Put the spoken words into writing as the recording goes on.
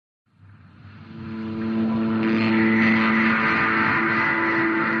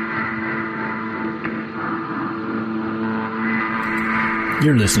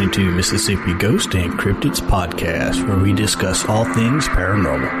You're listening to Mississippi Ghost and Cryptids Podcast, where we discuss all things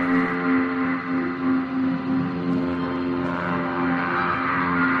paranormal.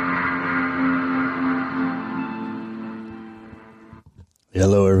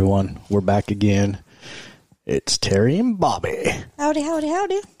 Hello, everyone. We're back again. It's Terry and Bobby. Howdy, howdy,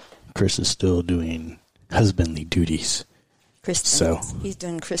 howdy. Chris is still doing husbandly duties. Chris things. So, he's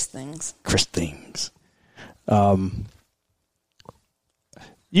doing Chris things. Chris things.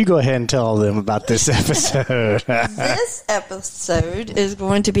 You go ahead and tell them about this episode. This episode is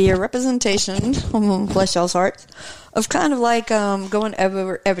going to be a representation, bless y'all's hearts, of kind of like going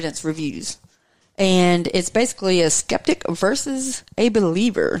over evidence reviews. And it's basically a skeptic versus a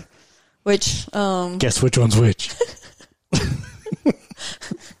believer, which... Guess which one's which?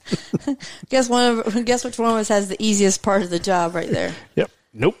 Guess which one of us has the easiest part of the job right there. Yep.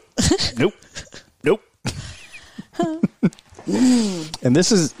 Nope. Nope. Nope. And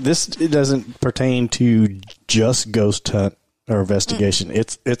this doesn't pertain to just ghost hunt or investigation.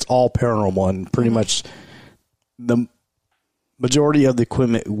 It's all paranormal, and pretty much the majority of the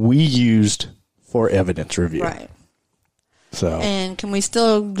equipment we used for evidence review. Right. So, and can we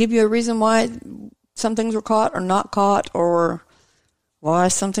still give you a reason why some things were caught or not caught, or why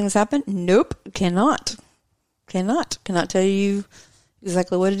some things happened? Nope, cannot tell you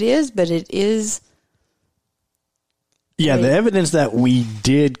exactly what it is, but it is. Yeah, the evidence that we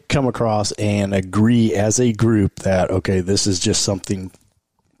did come across and agree as a group that, okay, this is just something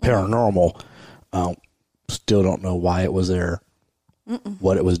paranormal. Still don't know why it was there,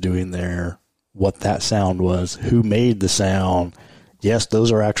 what it was doing there, what that sound was, who made the sound. Yes,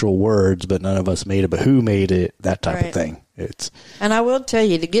 those are actual words, but none of us made it. But who made it? That type of thing. And I will tell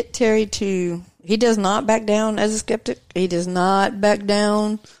you, to get Terry to, he does not back down as a skeptic. He does not back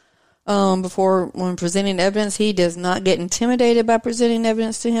down. When presenting evidence, he does not get intimidated by presenting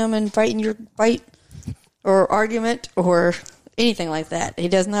evidence to him and fighting your fight or argument or anything like that. He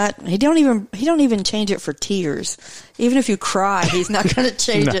does not. He don't even change it for tears. Even if you cry, he's not going to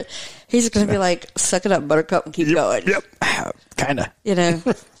change it. He's going to be like, "Suck it up, Buttercup, and keep going." Yep, kind of. You know,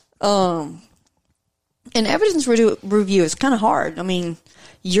 and evidence review is kind of hard. I mean,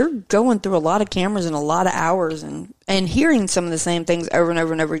 you're going through a lot of cameras and a lot of hours and hearing some of the same things over and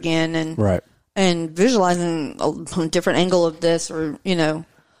over and over again and visualizing a different angle of this or, you know.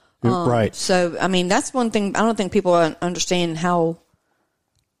 Right. So, I mean, that's one thing. I don't think people understand how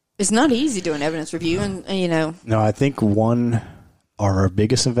it's not easy doing evidence review and you know. No, I think our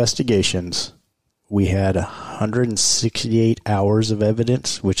biggest investigations, we had 168 hours of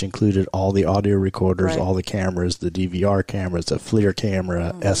evidence, which included all the audio recorders, all the cameras, the DVR cameras, the FLIR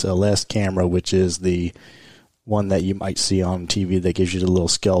camera, SLS camera, which is the one that you might see on TV that gives you the little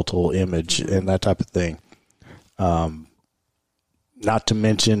skeletal image and that type of thing. Not to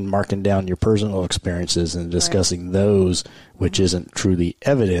mention marking down your personal experiences and discussing those, which isn't truly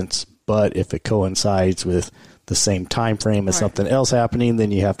evidence, but if it coincides with the same time frame as something else happening,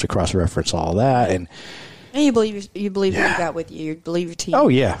 then you have to cross-reference all that. And you believe what you got with you. You believe your team. Oh,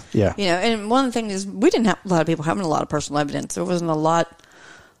 yeah. You know, and one of the things is we didn't have a lot of people having a lot of personal evidence. There wasn't a lot.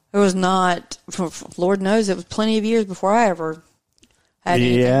 There was not, Lord knows, it was plenty of years before I ever had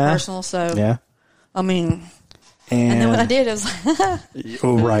anything personal. So, I mean, and then when I did, it was like,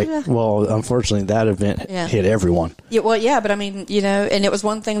 oh, right. Well, unfortunately, that event hit everyone. Yeah, well, yeah, but I mean, you know, and it was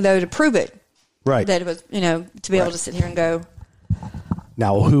one thing, though, to prove it. Right. That it was, you know, to be able to sit here and go.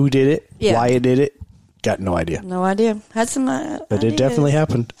 Now, who did it? Yeah. Why it did it? Got no idea. No idea. Had some ideas. But it definitely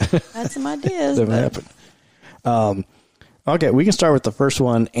happened. Had some ideas. Definitely happened. Okay, we can start with the first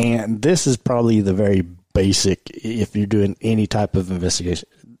one, and this is probably the very basic, if you're doing any type of investigation,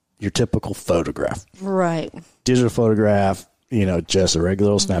 your typical photograph. Right. Digital photograph, you know, just a regular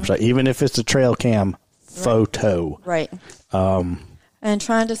little snapshot, even if it's a trail cam photo. Right. And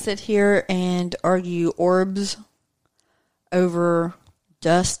trying to sit here and argue orbs over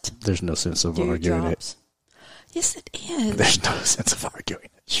dust. There's no sense of arguing it. Yes, it is. There's no sense of arguing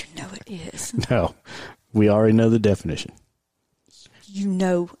it. You know it is. No. We already know the definition. You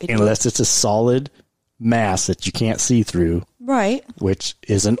know it Unless it's a solid mass that you can't see through. Right. Which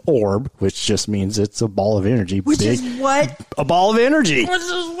is an orb, which just means it's a ball of energy. Which is what? A ball of energy. Which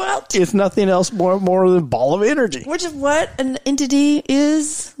is what? It's nothing else more than a ball of energy. Which is what an entity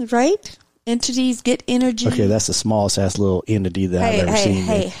is, right? Entities get energy. Okay, that's the smallest ass little entity that I've ever seen.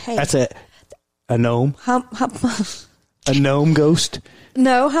 Hey. That's a gnome. A gnome ghost?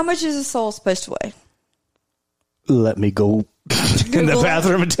 No, how much is a soul supposed to weigh? Let me go in the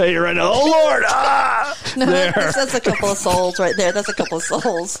bathroom and tell you right now. Oh, Lord. No, that's a couple of souls right there. That's a couple of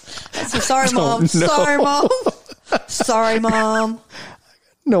souls. Sorry, Mom. No. Sorry, Mom. Sorry, Mom.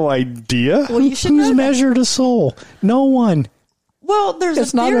 No idea. Well, you should Who's know that. measured a soul? No one. Well, there's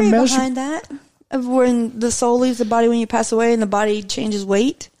It's a not a theory measure- behind that of when the soul leaves the body when you pass away and the body changes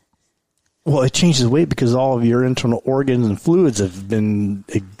weight. Well, it changes weight because all of your internal organs and fluids have been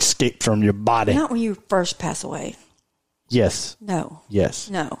escaped from your body. Not when you first pass away. Yes. No. Yes.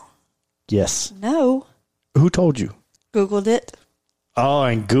 No. Yes. No. Who told you? Googled it. Oh,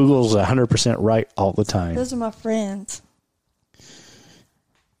 and Google's 100% right all the time. Those are my friends.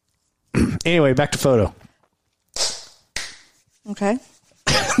 Anyway, back to photo. Okay.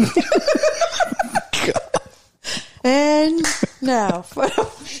 And now, photo.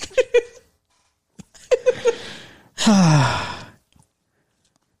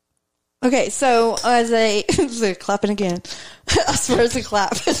 Okay, so as a it's a clapping again. I swear it's a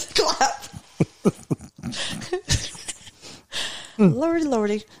clap. It's a clap. Lordy,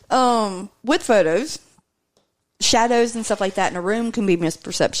 lordy. With photos, shadows and stuff like that in a room can be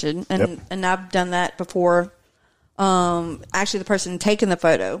misperception, and Yep. and I've done that before. Actually, the person taking the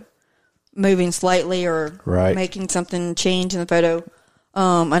photo moving slightly or Right. making something change in the photo,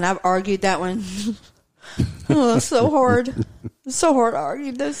 and I've argued that one. Oh, it's so hard. It's so hard to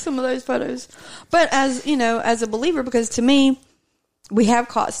argue some of those photos. But as you know, as a believer, because to me, we have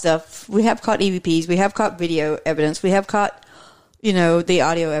caught stuff. We have caught EVPs. We have caught video evidence. We have caught, the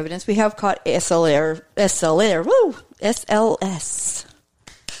audio evidence. We have caught SLS.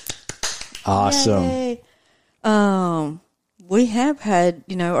 Awesome. Yay. We have had,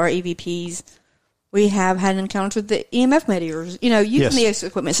 our EVPs. We have had encounters with the EMF meters, using Yes. the extra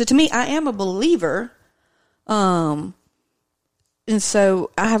equipment. So to me, I am a believer. And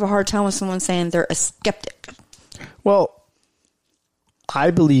so I have a hard time with someone saying they're a skeptic. Well,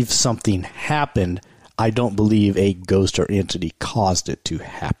 I believe something happened. I don't believe a ghost or entity caused it to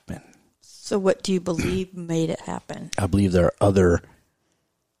happen. So what do you believe made it happen? I believe there are other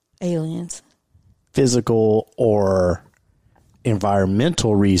Aliens. physical or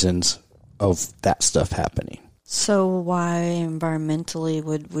environmental reasons of that stuff happening. So why environmentally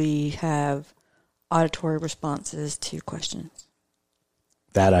would we have auditory responses to questions?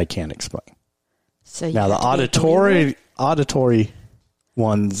 That I can't explain. So you Now the have to be a believer? auditory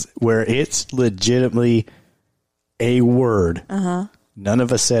ones where it's legitimately a word. None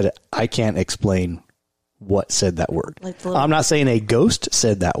of us said it. I can't explain what said that word. Like the little- I'm not saying a ghost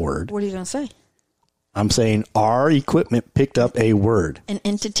said that word. What are you going to say? I'm saying our equipment picked up a word. An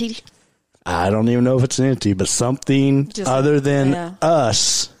entity? I don't even know if it's an entity, but something Just- other than yeah.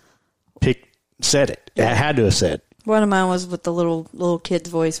 us said it. It had to have said. One of mine was with the little kid's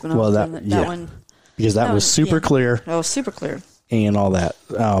voice when I was doing that. That one. Because that was super clear Oh, super clear. and all that.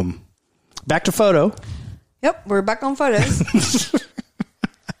 Back to photo. Yep, we're back on photos.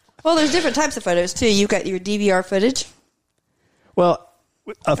 Well, there's different types of photos too. You've got your DVR footage. Well,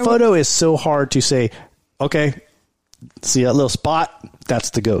 a photo is so hard to say, okay, see that little spot?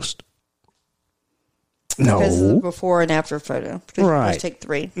 That's the ghost. Because of the No. before and after photo. Because Right. you first take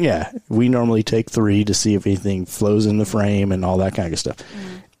 3. Yeah, we normally take 3 to see if anything flows in the frame and all that kind of stuff.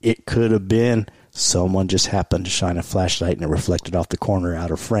 It could have been someone just happened to shine a flashlight and it reflected off the corner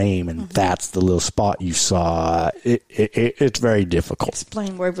out of frame, and that's the little spot you saw. It's very difficult.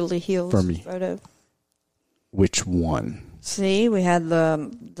 Explain Waverly Hills For me. photo. Which one? See, we had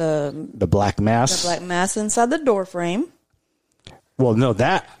the Black mass? black mass inside the door frame. Well, no,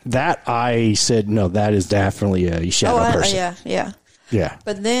 that I said, no, that is definitely a shadow person. Yeah. Yeah.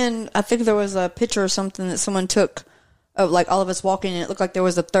 But then I think there was a picture or something that someone took of like all of us walking, and it looked like there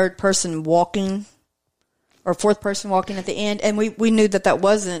was a third person walking or fourth person walking at the end, and we knew that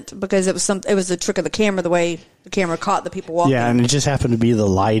wasn't because it was a trick of the camera, the way the camera caught the people walking. Yeah, and it just happened to be the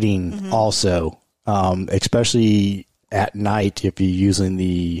lighting also, especially at night if you're using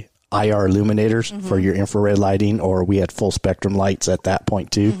the IR illuminators for your infrared lighting, or we had full spectrum lights at that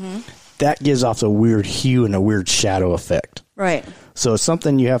point too. That gives off a weird hue and a weird shadow effect. Right. So it's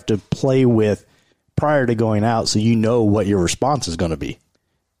something you have to play with prior to going out so you know what your response is going to be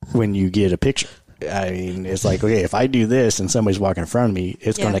when you get a picture. I mean, it's like, okay, if I do this and somebody's walking in front of me,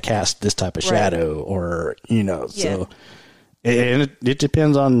 it's going to cast this type of shadow or, so and it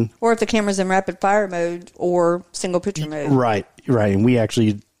depends on. Or if the camera's in rapid fire mode or single picture mode. Right. And we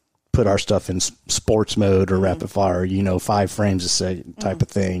actually put our stuff in sports mode or rapid fire, 5 frames a second type of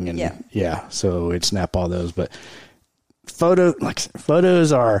thing. And so it'd snap all those. But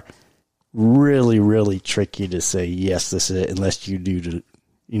photos are really, really tricky to say, yes, this is it, unless you do,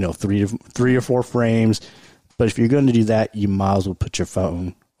 3 or 4 frames. But if you're going to do that, you might as well put your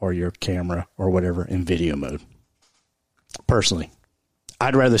phone or your camera or whatever in video mode. Personally,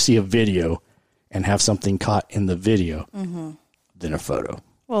 I'd rather see a video and have something caught in the video than a photo.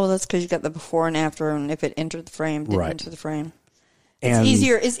 Well, that's because you got the before and after, and if it entered the frame, didn't Right. enter the frame. And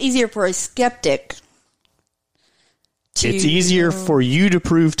It's easier for a skeptic. it's easier for you to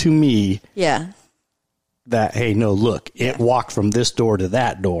prove to me Yeah. that, hey, no, look, it walked from this door to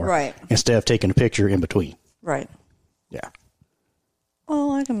that door. Right. Instead of taking a picture in between. Right. Yeah.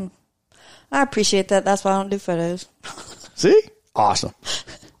 Well, I appreciate that. That's why I don't do photos. See? Awesome.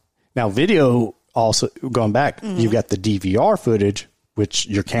 Now, video also, going back, you've got the DVR footage, which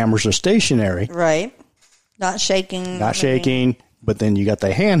your cameras are stationary. Right. Not shaking. Not shaking. But then you got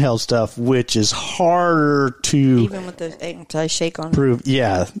the handheld stuff, which is harder to Even with the anti-shake on. prove.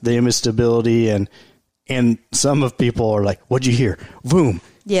 Yeah, the image stability. And some of people are like, what'd you hear? Boom.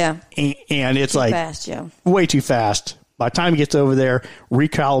 Yeah. And it's like Fast, yeah. way too fast. By the time it gets over there,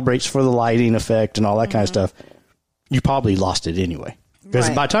 recalibrates for the lighting effect and all that kind of stuff, you probably lost it anyway. Because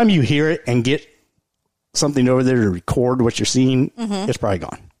Right. by the time you hear it and get something over there to record what you're seeing, it's probably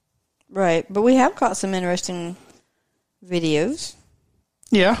gone. Right. But we have caught some interesting videos.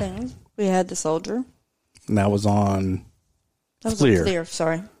 Yeah. Things. We had the soldier. And that was on That was FLIR. Clear.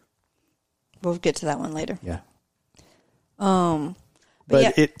 Sorry. We'll get to that one later. Yeah. But But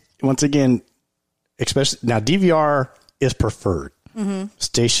yeah. it, once again, especially now, DVR is preferred.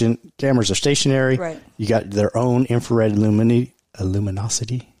 Station cameras are stationary. Right. You got their own infrared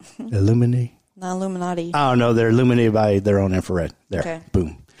luminosity. Illuminate. Not Illuminati. I don't know. They're illuminated by their own infrared. There. Okay.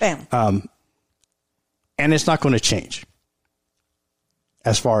 Boom. Bam. And it's not going to change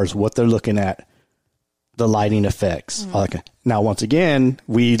as far as what they're looking at, the lighting effects. All that kind. Now, once again,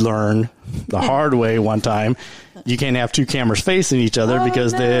 we learned the hard way one time. You can't have two cameras facing each other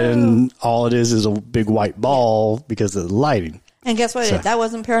because then all it is a big white ball because of the lighting. And guess what? That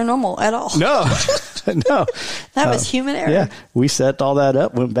wasn't paranormal at all. No, no. That was human error. Yeah, we set all that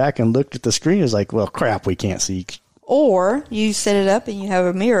up, went back and looked at the screen. It's like, well, crap, we can't see. Or you set it up and you have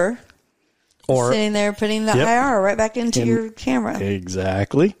a mirror Or sitting there putting the Yep. IR right back into your camera.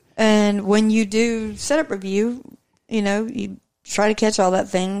 exactly. And when you do setup review, you try to catch all that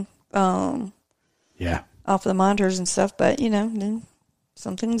thing Yeah. off the monitors and stuff, but, then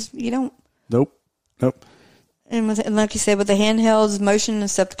some things you don't. Nope. And like you said, with the handhelds, motion and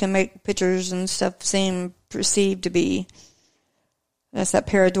stuff can make pictures and stuff seem perceived to be, that's that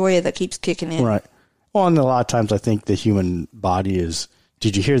pareidoia that keeps kicking in. Right. Well, and a lot of times I think the human body is,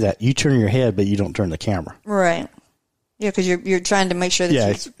 did you hear that? You turn your head, but you don't turn the camera. Right. Yeah, because you're trying to make sure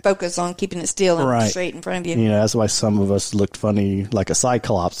that you focus on keeping it still and straight in front of you. You know, that's why some of us looked funny like a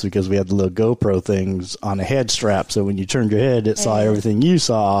Cyclops, because we had the little GoPro things on a head strap. So when you turned your head, it saw everything you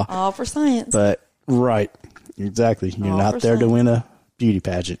saw. All for science. But, right. Exactly. You're All not for there to science. win a beauty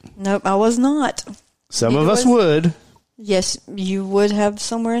pageant. Nope, I was not. Some Neither of us was- would. Yes, you would have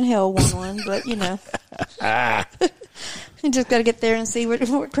somewhere in hell won one, but you just got to get there and see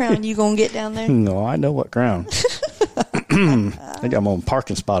what crown you gonna get down there. No, I know what crown. I got my own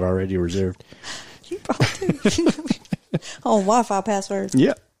parking spot already reserved. You probably do. Oh, Wi-Fi password.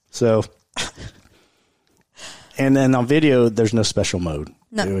 Yep. So, and then on video, there's no special mode.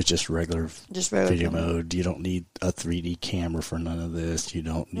 No. It was just regular video film. mode. You don't need a 3D camera for none of this. You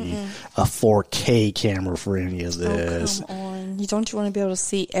don't need a 4K camera for any of this. Oh, come on! Don't you want to be able to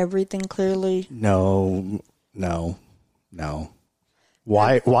see everything clearly? No.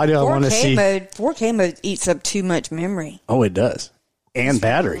 Why do I want to see? 4K mode eats up too much memory. Oh, it does. And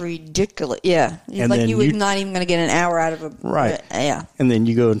battery. Ridiculous. Yeah. It's And like then you were not even going to get an hour out of a... Right. Yeah. And then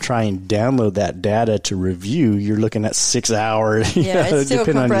you go and try and download that data to review. You're looking at 6 hours. Yeah, it's still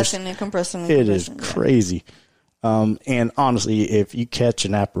depending on compressing and compressing and It is compressing. crazy. And honestly, if you catch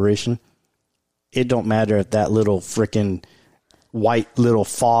an apparition, it don't matter if that little freaking white little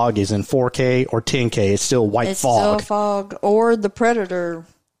fog is in 4K or 10K. It's still white It's fog. still fog. Or the Predator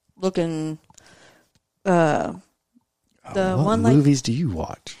looking... the What one like... movies do you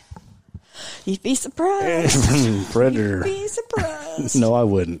watch? You'd be surprised. Predator. You'd be surprised. No, I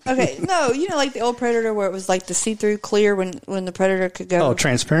wouldn't. Okay, no, like the old Predator where it was like the see-through clear when the Predator could go. Oh,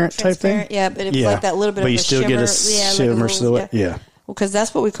 transparent type thing? Yeah, but it was like that little bit but of you a still shimmer. get a like shimmer little- silhouette. Yeah. Well, because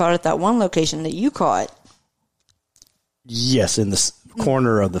that's what we caught at that one location that you caught. Yes, in the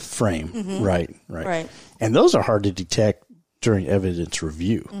corner of the frame. Right. Right. And those are hard to detect during evidence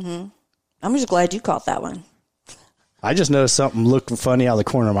review. I'm just glad you caught that one. I just noticed something looked funny out of the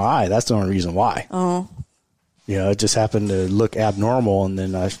corner of my eye. That's the only reason why. Oh. It just happened to look abnormal, and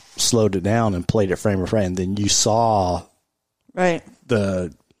then I slowed it down and played it frame by frame. And then you saw Right.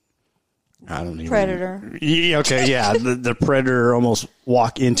 the, I don't even. Predator. Yeah, okay, yeah. the Predator almost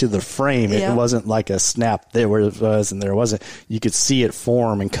walk into the frame. It Yeah. wasn't like a snap there where it was and there wasn't. You could see it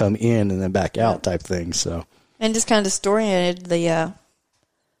form and come in and then back out type thing. So, And just kind of disoriented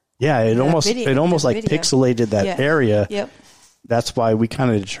Yeah, it almost like video. pixelated that area. Yep. That's why we kind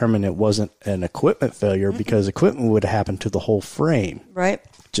of determined it wasn't an equipment failure because equipment would happen to the whole frame. Right.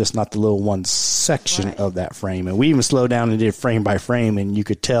 Just not the little one section of that frame. And we even slowed down and did frame by frame, and you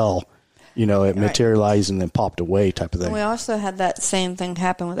could tell, it materialized and then popped away type of thing. And we also had that same thing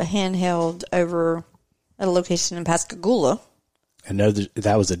happen with a handheld over at a location in Pascagoula. And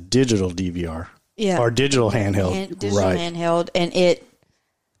that was a digital DVR. Yeah. Or digital handheld. Digital handheld, and it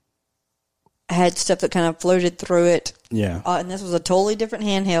had stuff that kind of floated through it. Yeah. And this was a totally different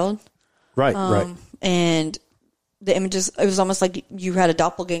handheld. Right, right. And the images, it was almost like you had a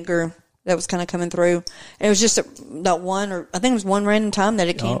doppelganger that was kind of coming through. And it was just that one, or I think it was one random time that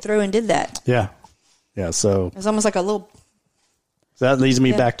it came through and did that. Yeah. Yeah, so. It was almost like a little. So that leads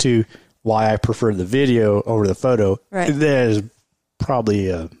me back to why I prefer the video over the photo. Right. There's probably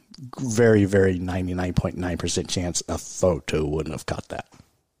a very, very 99.9% chance a photo wouldn't have caught that.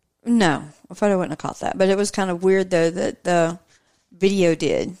 No, a photo wouldn't have caught that. But it was kind of weird, though, that the video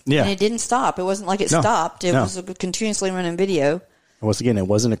did. Yeah. And it didn't stop. It wasn't like it stopped. It was a continuously running video. And once again, it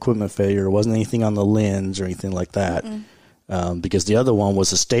wasn't equipment failure. It wasn't anything on the lens or anything like that. Because the other one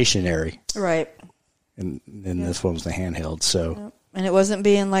was a stationary. Right. And this one was the handheld. So. And it wasn't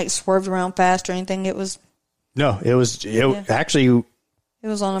being like swerved around fast or anything. It was. No, it was actually. It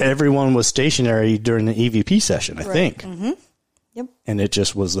was on. Everyone was stationary during the EVP session, I think. Mm-hmm. Yep. And it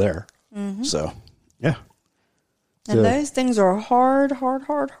just was there. Mm-hmm. So, yeah. And those things are hard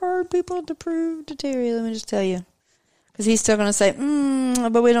people to prove to Terry, let me just tell you. Because he's still going to say,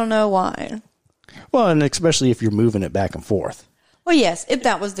 but we don't know why. Well, and especially if you're moving it back and forth. Well, yes, if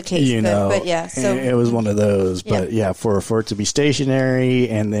that was the case. But yeah. So it was one of those. But yeah, for it to be stationary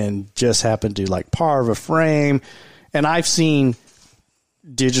and then just happen to like par of a frame. And I've seen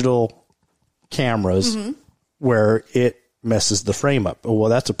digital cameras where it messes the frame up. Well,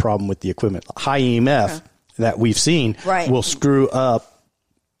 that's a problem with the equipment. High EMF that we've seen will screw up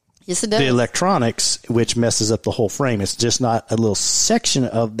the electronics, which messes up the whole frame. It's just not a little section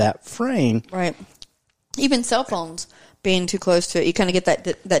of that frame. Right. Even cell phones being too close to it, you kind of get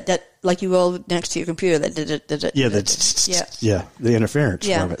that like you will next to your computer. The interference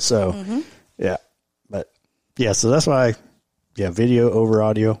from it. So, so that's why, video over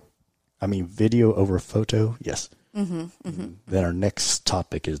audio. I mean, video over photo. Yes. Then our next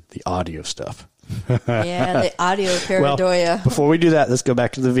topic is the audio stuff. The audio pareidolia. Well, before we do that, let's go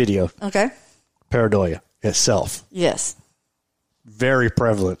back to the video. Okay. Pareidolia itself. Yes. Very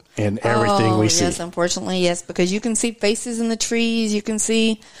prevalent in everything we see. Yes, unfortunately, yes, because you can see faces in the trees. You can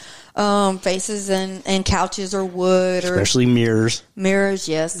see faces in couches or wood. Especially mirrors. Mirrors,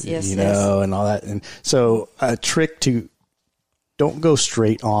 yes. And all that. And so a trick to don't go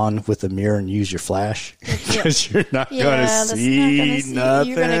straight on with a mirror and use your flash because you're not going to see nothing.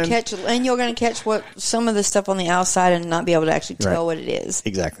 You're going to catch what some of the stuff on the outside and not be able to actually tell what it is.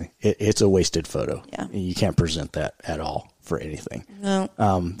 Exactly. It's a wasted photo. Yeah. You can't present that at all for anything. No.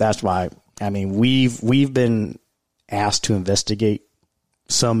 That's why, I mean, we've been asked to investigate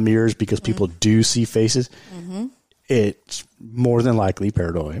some mirrors because people do see faces. It's more than likely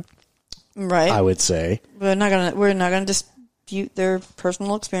pareidolia. Right. I would say. We're not gonna dispute their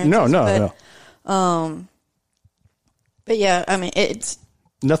personal experiences. No. But yeah, I mean, it's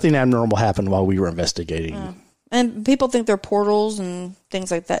nothing abnormal happened while we were investigating. And people think they're portals and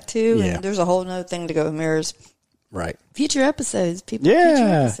things like that too. Yeah. And there's a whole nother thing to go with mirrors. Right. Future episodes, people.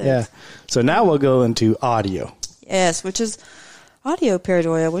 Yeah. So now we'll go into audio. Yes, which is audio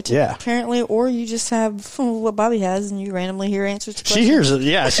pareidolia, which apparently, or you just have what Bobby has, and you randomly hear answers to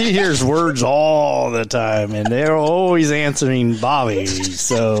questions. She hears words all the time, and they're always answering Bobby.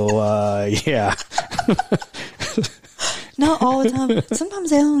 So, Not all the time. Sometimes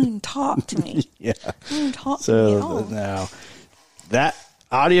they don't even talk to me. Yeah. They don't even talk to me at all. Now, that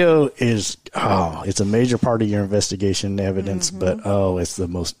audio is, it's a major part of your investigation evidence, but, it's the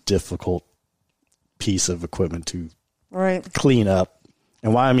most difficult piece of equipment to clean up.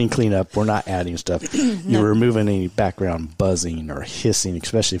 And why I mean clean up, we're not adding stuff. You're removing any background buzzing or hissing,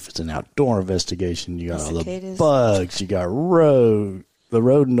 especially if it's an outdoor investigation. You got all the bugs, you got the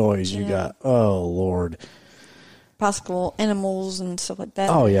road noise, you got, oh, Lord. Possible animals and stuff like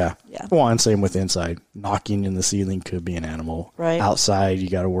that. Oh, yeah. Well, and same with inside. Knocking in the ceiling could be an animal. Right. Outside, you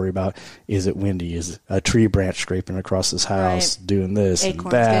got to worry about, is it windy? Is a tree branch scraping across this house doing this Acorns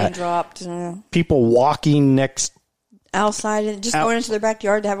and that? Getting dropped. People walking next. Outside and just going into their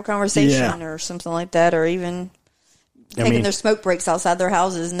backyard to have a conversation or something like that, or even taking their smoke breaks outside their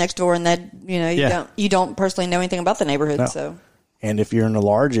houses next door, and that you don't personally know anything about the neighborhood. No. So, and if you're in a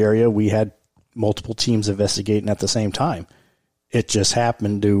large area, we had multiple teams investigating at the same time, it just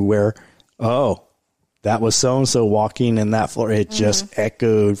happened to where, oh, that was so-and-so walking in that floor. It just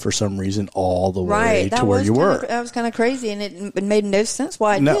echoed for some reason all the way to where you were. That was kind of crazy, and it made no sense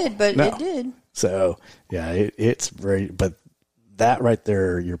why it did, but it did. So, yeah, it's very, but that right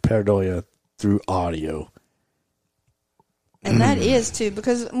there, your pareidolia through audio. And that is, too,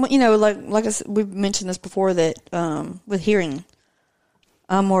 because, you know, like I said, we've mentioned this before, that with hearing,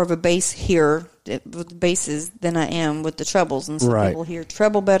 I'm more of a bass hearer with the basses than I am with the trebles. And some people hear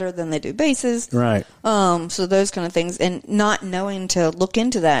treble better than they do basses. Right. So those kind of things. And not knowing to look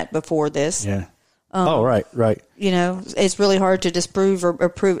into that before this. Yeah. Right. You know, it's really hard to disprove or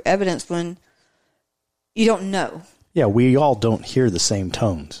prove evidence when you don't know. Yeah, we all don't hear the same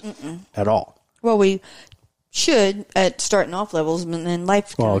tones at all. Well, we should at starting off levels, and then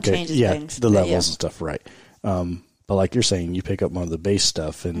life kind of changes things. The levels and stuff, right. But like you're saying, you pick up one of the bass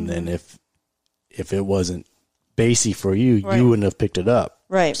stuff, and then if it wasn't bassy for you, you wouldn't have picked it up.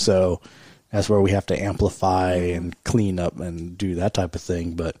 Right. So that's where we have to amplify and clean up and do that type of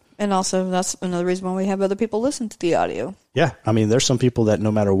thing. And also, that's another reason why we have other people listen to the audio. Yeah. I mean, there's some people that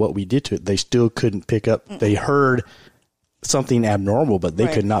no matter what we did to it, they still couldn't pick up. They heard something abnormal, but they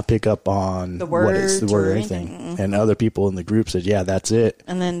could not pick up on the words or anything. And other people in the group said, yeah, that's it.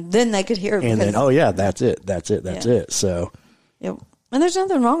 And then they could hear it. And then, oh, yeah, that's it. That's it. So, yep. And there's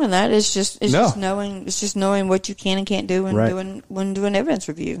nothing wrong in that. It's just knowing what you can and can't do when doing evidence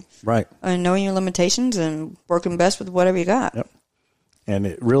review. Right. And knowing your limitations and working best with whatever you got. Yep. And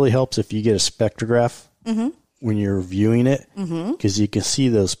it really helps if you get a spectrograph when you're viewing it, because you can see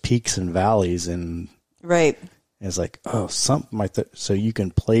those peaks and valleys, and it's like, oh, something like that. So you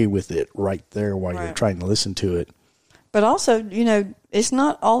can play with it right there while you're trying to listen to it. But also, you know, it's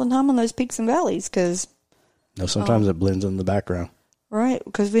not all the time on those peaks and valleys, because sometimes it blends in the background. Right,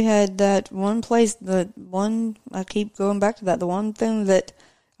 because we had that one place, I keep going back to that, the one thing that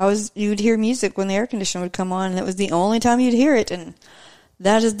you'd hear music when the air conditioner would come on, and it was the only time you'd hear it, and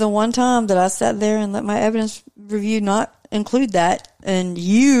that is the one time that I sat there and let my evidence review not include that, and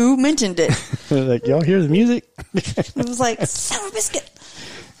you mentioned it. Like, y'all hear the music? It was like, son of a biscuit.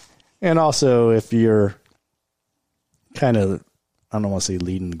 And also, if you're kind of, I don't want to say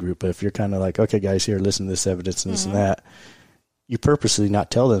leading the group, but if you're kind of like, okay, guys, here, listen to this evidence and this and that, you purposely not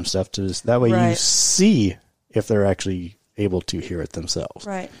tell them stuff that way you see if they're actually able to hear it themselves.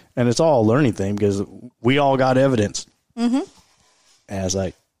 Right. And it's all a learning thing, because we all got evidence. As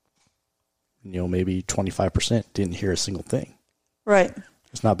like, you know, maybe 25% didn't hear a single thing. Right.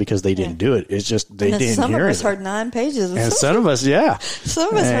 It's not because they didn't do it. It's just they didn't hear it. Some of us heard 9 pages. And some of us, yeah. Some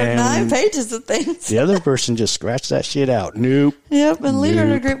of us heard 9 pages of things. The other person just scratched that shit out. Nope. Yep. And the leader of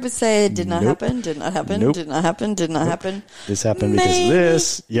the group would say, it did not happen, did not happen, did not happen, did not happen. This happened because of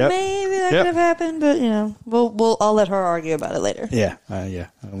this. Yep. Maybe that could have happened, but, you know, I'll let her argue about it later. Yeah.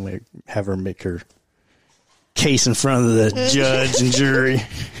 I'll have her make her case in front of the judge and jury.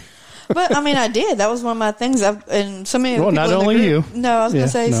 But I mean, I did. That was one of my things. And so many. Well, not only you. No, I was going to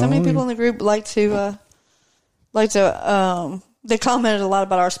say so many people in the group like to. They commented a lot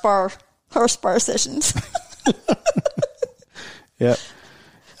about our spar sessions. Yeah.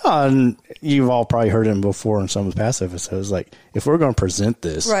 And you've all probably heard him before in some of the past episodes. Like, if we're going to present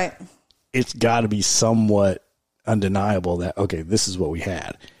this, it's got to be somewhat undeniable that, okay, this is what we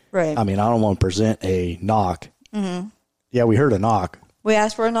had. Right. I mean, I don't want to present a knock. Yeah, we heard a knock. We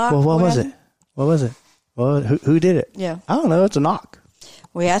asked for a knock. Well, what was it? Well, who did it? Yeah. I don't know. It's a knock.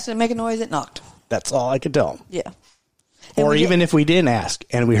 We asked it to make a noise. It knocked. That's all I could tell them. Yeah. Or even if we didn't ask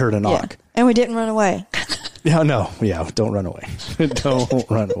and we heard a knock. Yeah. And we didn't run away. No. Yeah, don't run away. Don't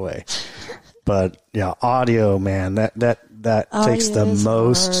run away. But, yeah, audio, man, that takes the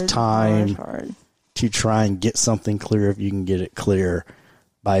most time to try and get something clear if you can get it clear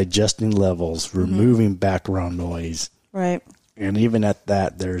by adjusting levels, removing background noise. Right. And even at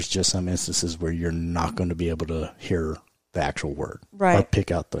that, there's just some instances where you're not going to be able to hear the actual word. Right. Or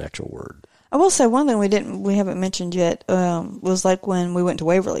pick out the actual word. I will say one thing we haven't mentioned yet was like when we went to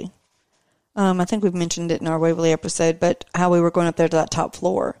Waverly. I think we've mentioned it in our Waverly episode, but how we were going up there to that top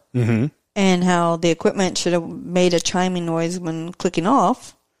floor. And how the equipment should have made a chiming noise when clicking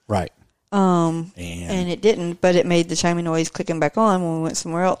off. Right. And it didn't, but it made the chiming noise clicking back on when we went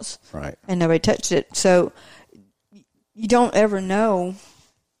somewhere else. Right. And nobody touched it. So you don't ever know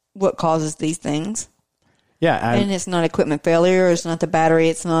what causes these things. Yeah. And it's not equipment failure. It's not the battery.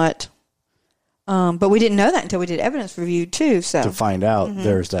 It's not. But we didn't know that until we did evidence review too. So to find out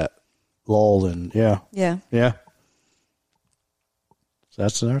there's that lull and yeah. So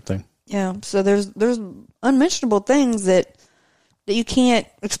that's another thing. Yeah. So there's unmentionable things that you can't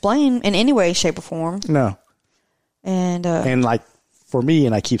explain in any way, shape, or form. No. And like for me,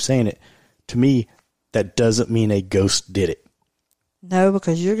 and I keep saying it, to me, that doesn't mean a ghost did it. no,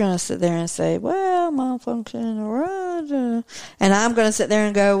 because you're going to sit there and say, well, malfunction, and I'm going to sit there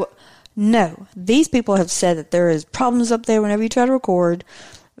and go, no, these people have said that there is problems up there whenever you try to record.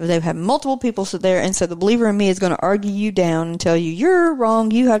 They've had multiple people sit there, and so the believer in me is going to argue you down and tell you, you're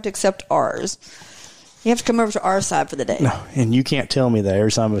wrong, you have to accept ours. You have to come over to our side for the day. No, and you can't tell me that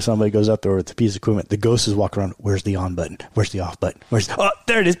every time somebody goes up there with a piece of equipment, the ghost is walking around, where's the on button? Where's the off button? Oh,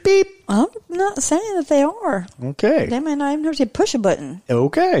 there it is, beep. I'm not saying that they are. Okay. They may not even have to push a button.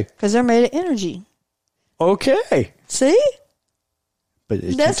 Okay. Because they're made of energy. Okay. See? But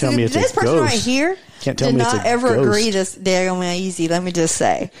you can't tell me it's this a person ghost. right here Can't tell did me it's not a ever ghost. agree this daggone easy, let me just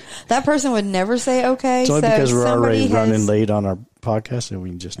say. That person would never say okay. It's only so because we're already somebody running has- late on our podcast and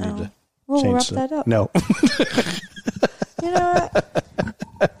we just need to We'll change wrap the- that up. No. You know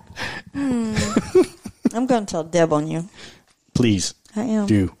what? I'm going to tell Deb on you. Please I am.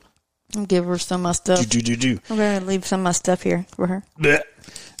 do. I'll give her some of my stuff. Do. I'm going to leave some of my stuff here for her. Blech.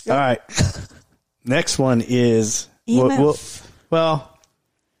 All right. Next one is EMF. well,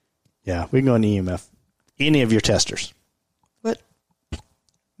 yeah, we can go on EMF. Any of your testers? What?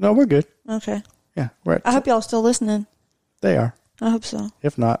 No, we're good. Okay. Yeah, we're at, I hope y'all still listening. they are. I hope so.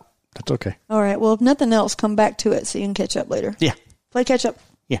 If not, that's okay. All right. Well, if nothing else, come back to it so you can catch up later. Yeah, Play catch up.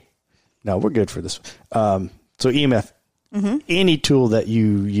 yeah. No, we're good for this. So EMF. Mm-hmm. Any tool that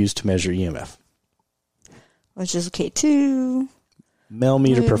you use to measure EMF. Which is K2, Mel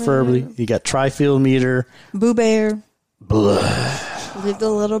meter, preferably. You got tri-field meter. Boo Bear. Blah. Leave the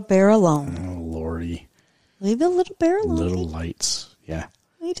little bear alone. Oh, Lordy. Leave the little bear alone. Little lights. Yeah.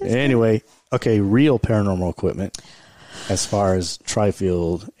 He just- Anyway, okay, real paranormal equipment as far as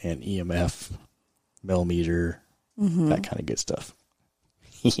tri-field and EMF, millimeter, that kind of good stuff.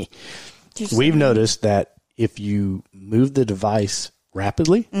 We've noticed that if you move the device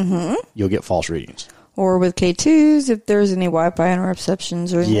rapidly, you'll get false readings. Or with K2s, if there's any Wi-Fi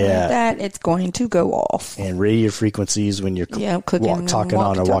interruptions or anything Yeah. like that, it's going to go off. And radio frequencies when you're clicking talking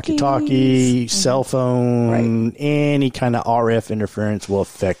on a walkie-talkies. walkie-talkie, cell phone, any kind of RF interference will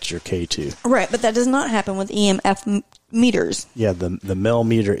affect your K2. Right, but that does not happen with EMF meters. Yeah, the mel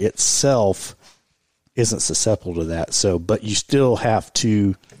meter itself isn't susceptible to that. So, but you still have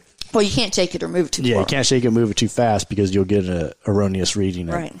to. Well, you can't shake it or move it too far. Yeah, you can't shake it, move it too fast because you'll get an erroneous reading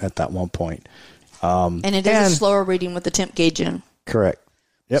Right. at that one point. And it is a slower reading with the temp gauge in. Correct.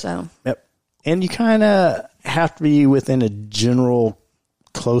 Yep. So. Yep. And you kind of have to be within a general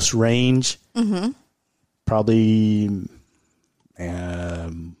close range. Mm-hmm. Probably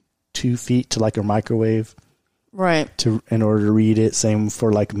 2 feet to like a microwave. Right. In order to read it. Same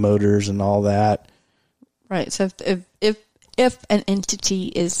for like motors and all that. Right. So if an entity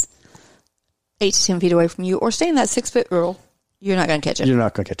is 8 to 10 feet away from you or stay in that 6 foot rule, you're not going to catch it. You're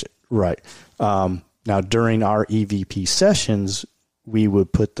not going to catch it. Right. Now, during our EVP sessions, we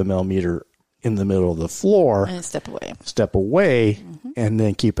would put the millimeter in the middle of the floor. And step away, and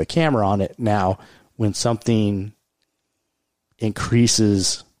then keep a camera on it. Now, when something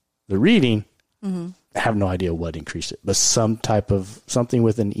increases the reading, I have no idea what increased it, but something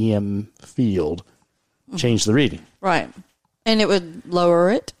with an EM field changed the reading. Right. And it would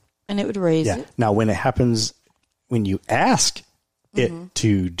lower it, and it would raise it. Now, when it happens, when you ask it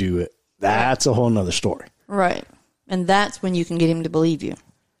to do it, that's a whole nother story. Right. And that's when you can get him to believe you.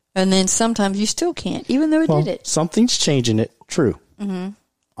 And then sometimes you still can't, even though it did it. Something's changing it, true, on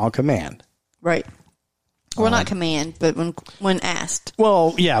command. Right. Well, not command, but when asked.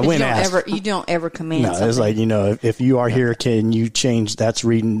 Well, yeah, when asked. You don't ever command No, something. it's like, if you are here, can you change, that's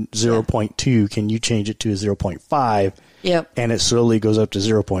reading 0.2, can you change it to a 0.5? Yep. And it slowly goes up to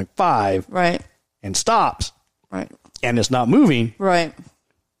 0.5 Right. and stops. Right. And it's not moving. Right.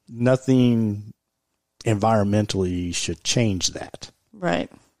 Nothing environmentally should change that. Right.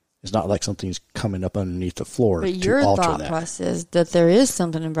 It's not like something's coming up underneath the floor But to your alter thought that. process that there is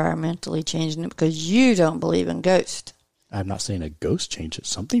something environmentally changing it because you don't believe in ghosts. I'm not saying a ghost changed it.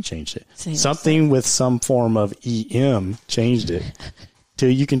 Something changed it. See, Something with some form of EM changed it. Till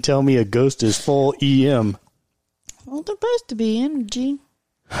you can tell me a ghost is full EM. Well, they're supposed to be energy.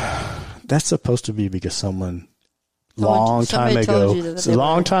 That's supposed to be because someone Somebody told you that they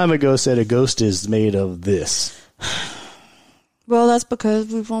long were. time ago said a ghost is made of this. Well, that's because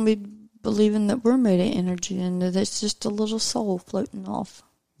we won't be believing that we're made of energy and that it's just a little soul floating off.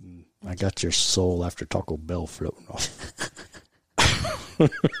 I got your soul after Taco Bell floating off.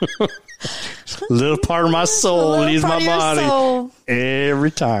 Little part of my soul leaves my body Soul.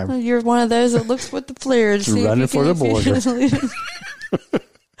 every time. You're one of those that looks with the flare to see Running if you for the border.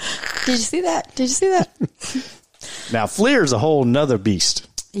 Did you see that? Now, FLIR's a whole nother beast.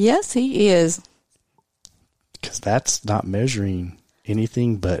 Yes, he is. Because that's not measuring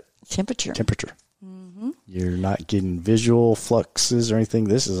anything but Temperature. Mm-hmm. You're not getting visual fluxes or anything.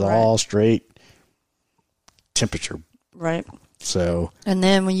 This is all straight temperature. Right. So. And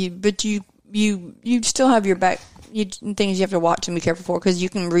then when you still have your back, things you have to watch and be careful for because you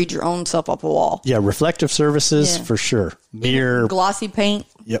can read your own self off a wall. Yeah, reflective surfaces for sure. Mirror. Glossy paint.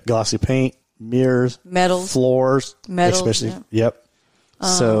 Yep, glossy paint. Mirrors. Metals. Floors. Metals. Especially. Yep.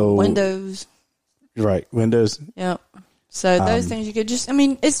 So. Windows. Right, windows. Yep. So those things you could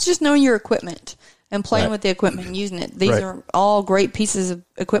it's just knowing your equipment and playing with the equipment and using it. These are all great pieces of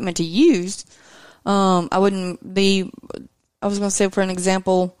equipment to use. I was going to say for an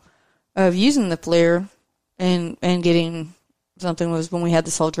example of using the FLIR and getting something was when we had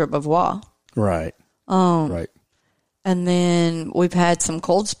the Soldier at Beauvoir. Right. Right. And then we've had some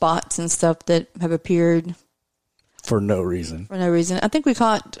cold spots and stuff that have appeared for no reason. I think we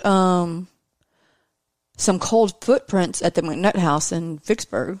caught some cold footprints at the McNutt House in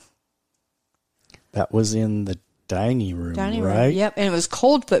Vicksburg. That was in the dining room, right? Yep, and it was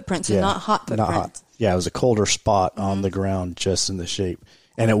cold footprints and not hot footprints. Not hot. Yeah, it was a colder spot on the ground just in the shape.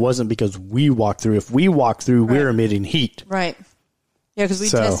 And it wasn't because we walked through. If we walked through, we're emitting heat. Right. Yeah, because we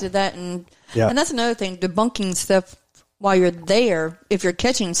tested that. And that's another thing. Debunking stuff while you're there, if you're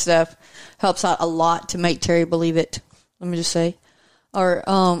catching stuff, helps out a lot to make Terry believe it. Let me just say. Or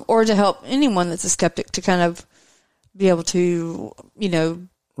to help anyone that's a skeptic to kind of be able to,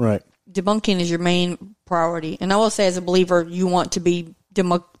 right. Debunking is your main priority. And I will say as a believer, you want to be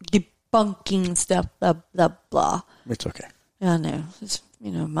debunking stuff, blah, blah, blah. It's okay. Yeah, I know. It's, a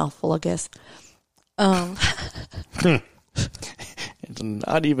mouthful, I guess. It's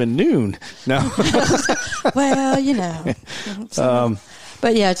not even noon. No. Well,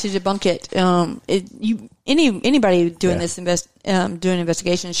 but yeah, to debunk it, anybody doing this doing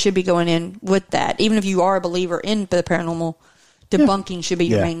investigations should be going in with that. Even if you are a believer in the paranormal, debunking should be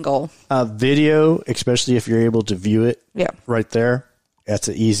your main goal. Video, especially if you're able to view it, right there. That's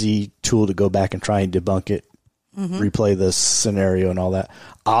an easy tool to go back and try and debunk it, replay the scenario and all that.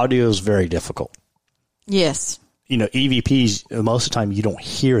 Audio is very difficult. Yes. EVPs, most of the time you don't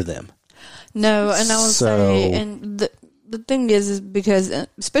hear them. No, and I would say, and the thing is because,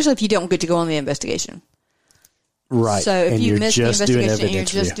 especially if you don't get to go on the investigation. Right. So if you miss the investigation and you're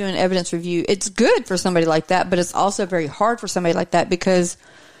just doing evidence review, it's good for somebody like that, but it's also very hard for somebody like that because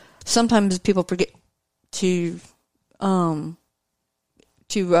sometimes people forget to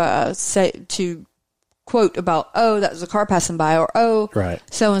quote about, that was a car passing by, or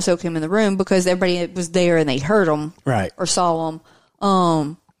so-and-so came in the room because everybody was there and they heard them or saw them.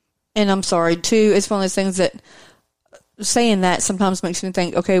 And I'm sorry too, it's one of those things that saying that sometimes makes me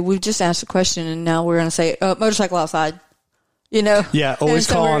think, okay, we've just asked a question and now we're going to say motorcycle outside, Yeah, always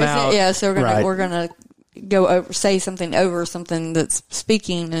calling out. Yeah, so we're going to go over, say something over something that's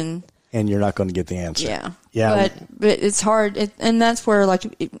speaking and you're not going to get the answer. Yeah. Yeah. But it's hard. And that's where, like,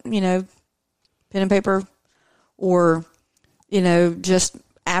 pen and paper or, just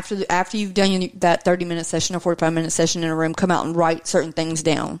after you've done that 30-minute session or 45-minute session in a room, come out and write certain things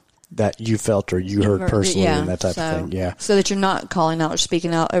down. That you felt or you heard personally and that type of thing. Yeah. So that you're not calling out or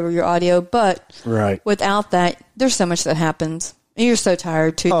speaking out over your audio. But without that, there's so much that happens. And you're so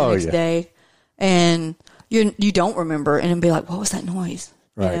tired, too, the next day. And you don't remember. And it'll be like, what was that noise?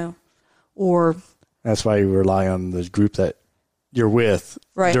 Right. Or that's why you rely on the group that you're with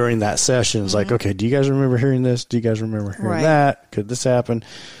during that session. It's like, okay, do you guys remember hearing this? Do you guys remember hearing that? Could this happen?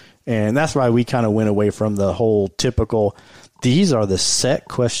 And that's why we kind of went away from the whole typical, these are the set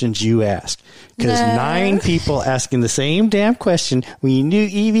questions you ask. Because 9 people asking the same damn question when you do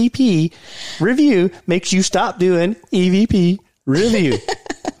EVP review makes you stop doing EVP review.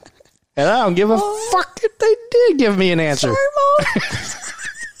 And I don't give a fuck if they did give me an answer. Sorry, Mom.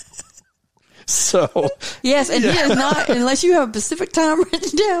 So yes, and he is not, unless you have a specific time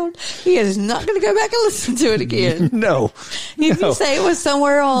written down, he is not going to go back and listen to it again. No. If you say it was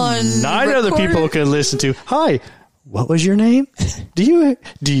somewhere on 9 other people can listen to. Hi, what was your name? Do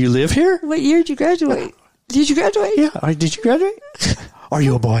you live here? What year did you graduate? Did you graduate? Yeah. Did you graduate? Are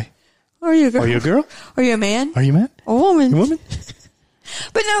you a boy? Are you a girl? Are you a girl? Are you a man? Are you a man? A woman? A woman?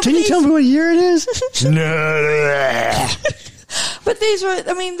 But no. Can you tell me what year it is? No. But these are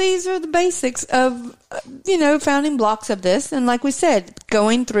the basics of, founding blocks of this. And like we said,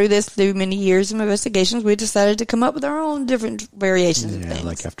 going through this through many years of investigations, we decided to come up with our own different variations of things.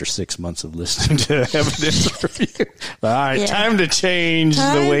 Like after 6 months of listening to evidence review. All right, time to change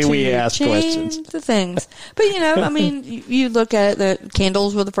the way we ask questions. The things. But, you look at it, the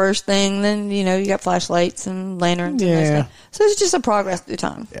candles were the first thing, then, you got flashlights and lanterns and that stuff. So it's just a progress through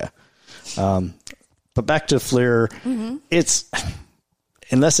time. Yeah. But back to FLIR, it's,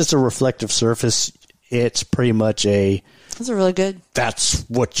 unless it's a reflective surface, it's pretty much that's a really good. That's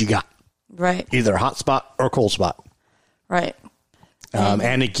what you got. Right. Either hot spot or cold spot. Right.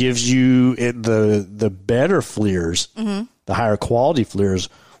 And it gives you the better FLIRs, the higher quality FLIRs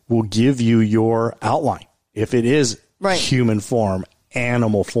will give you your outline. If it is human form,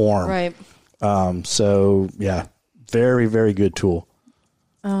 animal form. Right. So yeah, very, very good tool.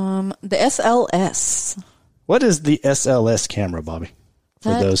 The SLS. What is the SLS camera, Bobby? For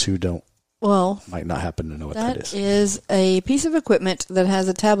those who might not happen to know what that is. That is a piece of equipment that has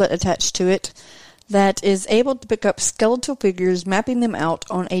a tablet attached to it that is able to pick up skeletal figures, mapping them out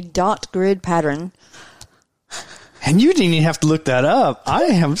on a dot grid pattern. And you didn't even have to look that up. I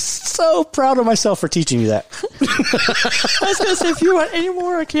am so proud of myself for teaching you that. I was going to say, if you want any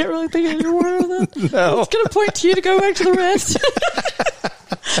more, I can't really think of any more of that. No. I was going to point to you to go back to the rest.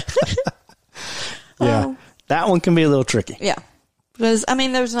 Yeah. That one can be a little tricky. Yeah. Because,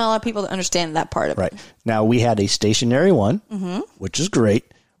 there's not a lot of people that understand that part of it. Right. Now, we had a stationary one, which is great,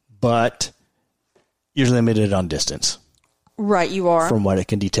 but you're limited on distance. Right, you are. From what it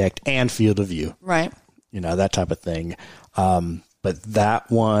can detect and field of view. Right. That type of thing. But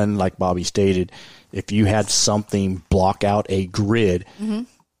that one, like Bobby stated, if you had something block out a grid,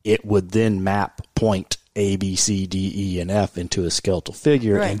 it would then map point A, B, C, D, E, and F into a skeletal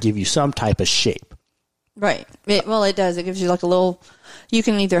figure and give you some type of shape. Right. It does. It gives you like a little, you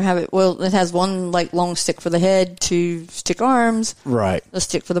can either have it, it has one like long stick for the head, 2 stick arms. Right. A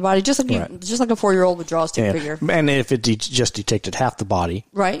stick for the body. Just like just like a 4-year-old would draw a stick figure. And if it just detected half the body.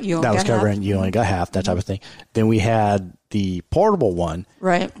 Right. You only that was got covering, half. you only got half, that type of thing. Then we had the portable one.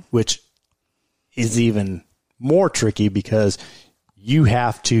 Right. Which is even more tricky because you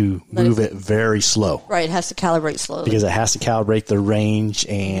have to move it very slow. Right, it has to calibrate slowly. Because it has to calibrate the range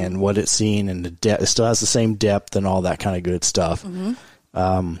and what it's seeing and the depth. It still has the same depth and all that kind of good stuff.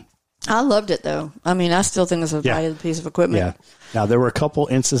 I loved it, though. I still think it's a valuable piece of equipment. Yeah. Now, there were a couple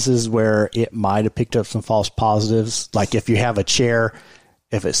instances where it might have picked up some false positives. Like if you have a chair,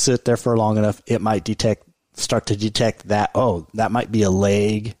 if it sit there for long enough, it might start to detect that, that might be a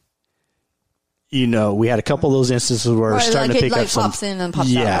leg. We had a couple of those instances where it's starting to pick up some. It pops in and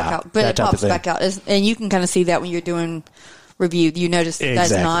pops out. But it pops back out. And you can kind of see that when you're doing review. You notice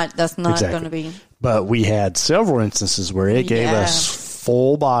that's not going to be. But we had several instances where it gave us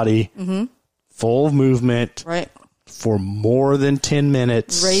full body, full movement. Right. For more than 10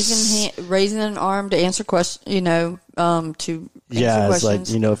 minutes. Raising an arm to answer questions, to answer it's questions.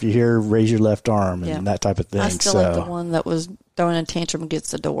 like, if you hear raise your left arm and that type of thing. I still like the one that was throwing a tantrum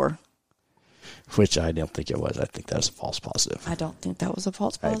against the door. Which I don't think it was. I think that was a false positive. I don't think that was a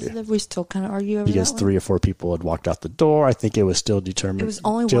false positive. We still kind of argue over because that 3 or 4 people had walked out the door. I think it was still determined. It was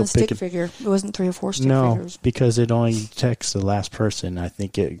only one stick figure. It wasn't 3 or 4 stick figures. No, because it only detects the last person. I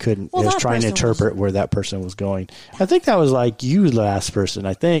think it couldn't. It was trying to interpret where that person was going. I think that was like you, the last person.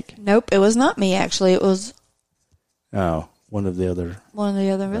 I think. Nope, it was not me. Actually, it was. Oh, one of the other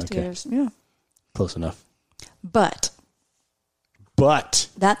investigators. Okay. Yeah. Close enough. But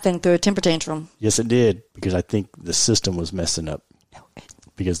that thing threw a temper tantrum. Yes, it did, because I think the system was messing up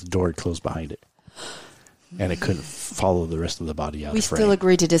because the door had closed behind it, and it couldn't follow the rest of the body out. We still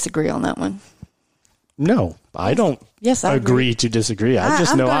agree to disagree on that one. No, I don't. Yes, I agree to disagree. I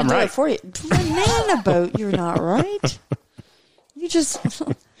just know I'm right. For you, banana boat. You're not right. You just.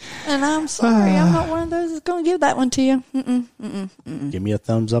 And I'm sorry, I'm not one of those that's going to give that one to you. Give me a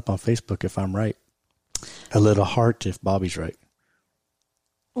thumbs up on Facebook if I'm right. A little heart if Bobby's right.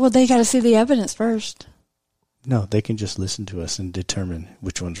 Well, they got to see the evidence first. No, they can just listen to us and determine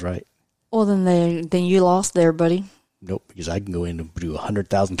which one's right. Well, then you lost there, buddy. Nope, because I can go in and do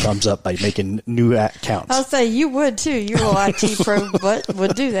 100,000 thumbs up by making new accounts. I'll say you would too. Your little IT pro butt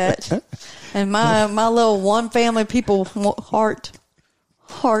would do that. And my little one family people heart.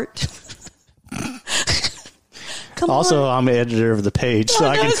 Also, I'm an editor of the page, so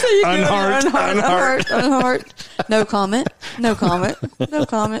I can unheart. No comment.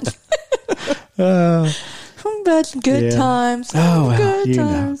 But good times. Oh, well, good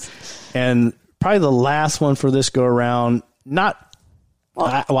times. And probably the last one for this go around,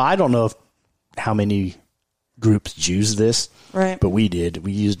 I don't know how many groups use this. Right. But we did.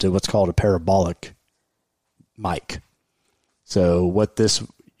 We used what's called a parabolic mic. So what this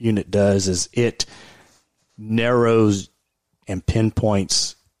unit does is it narrows and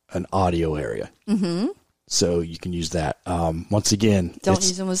pinpoints an audio area. Mm-hmm. So you can use that. Once again, don't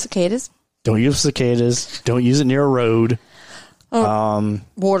use them with cicadas. Don't use cicadas. Don't use it near a road.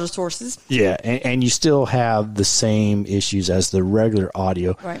 Water sources. Yeah, and you still have the same issues as the regular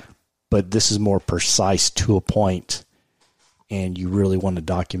audio. Right. But this is more precise to a point, and you really want to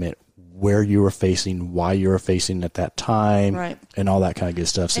document where you were facing, why you were facing at that time, right, and all that kind of good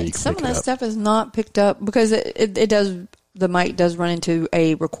stuff. So and you can some pick of it that up. stuff is not picked up because it does. The mic does run into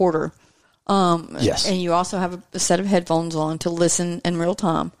a recorder. Yes. And you also have a set of headphones on to listen in real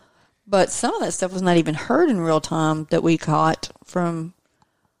time. But some of that stuff was not even heard in real time that we caught from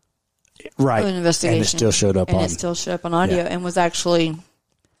right an investigation. And it still showed up and it still showed up on audio and was actually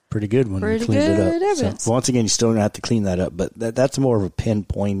pretty good when we cleaned it up. Evidence. So once again, you still don't have to clean that up, but that's more of a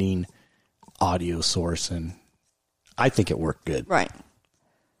pinpointing audio source, and I think it worked good. Right.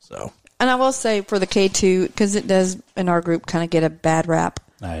 So. And I will say for the K2, because it does in our group kind of get a bad rap.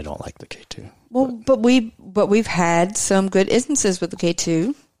 I don't like the K2. Well, but we've had some good instances with the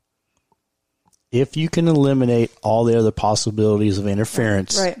K2. If you can eliminate all the other possibilities of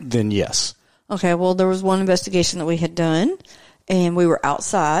interference, right, then yes. Okay, well, there was one investigation that we had done, and we were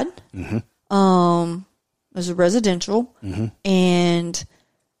outside. Mm-hmm. It was a residential, mm-hmm, and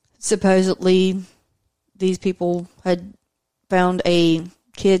supposedly these people had found a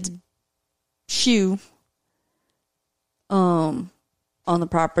kid's shoe on the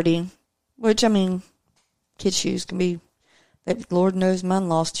property, which, I mean, kids' shoes can be, Lord knows mine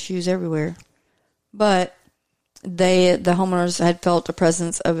lost shoes everywhere. But the homeowners had felt the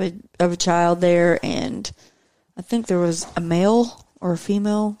presence of a child there, and I think there was a male or a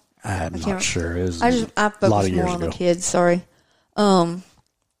female. I'm not sure. It was I focused more on the kids, sorry.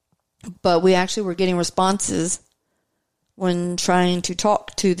 But we actually were getting responses when trying to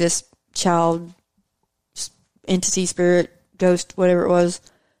talk to this child, entity, spirit, ghost, whatever it was,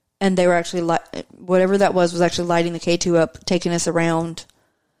 and they were actually whatever that was actually lighting the K2 up, taking us around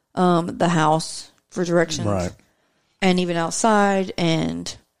the house for directions, right, and even outside,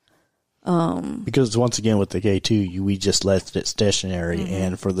 and because once again with the K2, we just left it stationary, mm-hmm,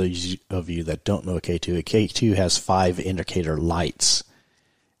 and for those of you that don't know a K2 has 5 indicator lights,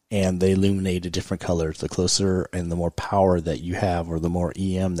 and they illuminate a different colors. The closer and the more power that you have, or the more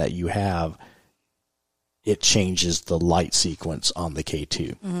EM that you have, it changes the light sequence on the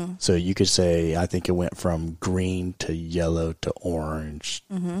K2. Mm-hmm. So you could say, I think it went from green to yellow to orange,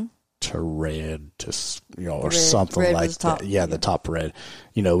 mm-hmm, to red to, or red, something like that. Yeah, the top red.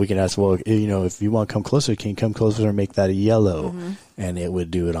 We can ask, well, if you want to come closer, can you come closer and make that a yellow? Mm-hmm. And it would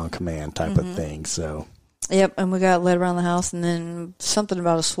do it on command type, mm-hmm, of thing. So. Yep, and we got led around the house, and then something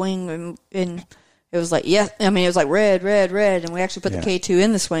about a swing, and it was like, it was like red, red, red, and we actually put the K2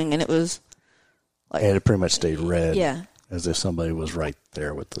 in the swing, and it was like... And it pretty much stayed red, yeah, as if somebody was right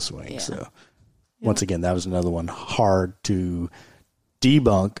there with the swing. Yeah. So, once again, that was another one hard to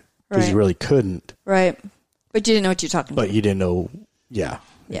debunk, because you really couldn't. Right, but you didn't know what you're talking about. But you didn't know,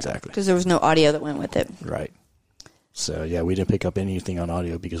 exactly. Because there was no audio that went with it. Right. So, we didn't pick up anything on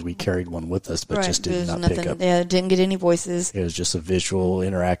audio because we carried one with us, but just did not pick up. Yeah, didn't get any voices. It was just a visual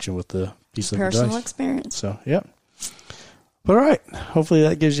interaction with the piece of device. Personal experience. So, All right. Hopefully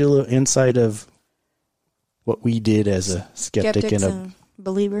that gives you a little insight of what we did as a skeptic and a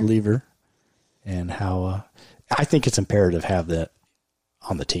believer, and how I think it's imperative to have that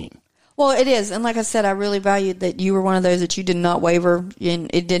on the team. Well, it is. And like I said, I really valued that you were one of those that you did not waver,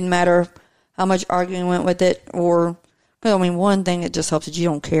 and it didn't matter how much arguing went with it, or, one thing that just helps is you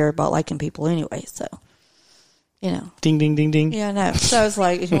don't care about liking people anyway, so, Ding, ding, ding, ding. Yeah, I know. So it's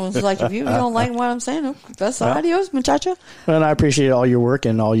like, if you don't like what I'm saying, that's adios, muchacha. Well, and I appreciate all your work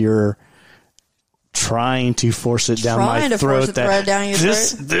and all your trying to force it down my throat.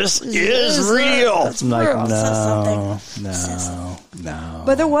 This is real. I'm like, no.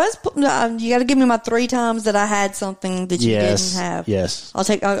 But there was, you got to give me my 3 times that I had something that you didn't have. Yes. I'll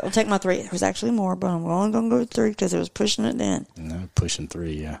take my 3. There was actually more, but I'm only going to go with 3 because it was pushing it then. No, pushing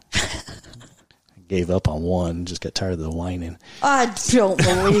 3, yeah. I gave up on 1, just got tired of the whining. I don't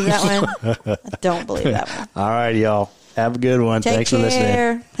believe that one. I don't believe that one. All right, y'all. Have a good one. Thanks for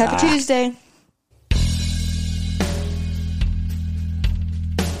listening. Happy Tuesday.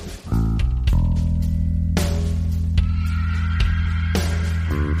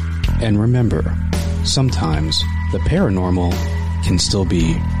 And remember, sometimes the paranormal can still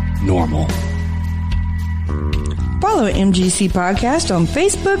be normal. Follow MGC Podcast on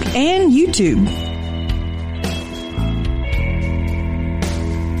Facebook and YouTube.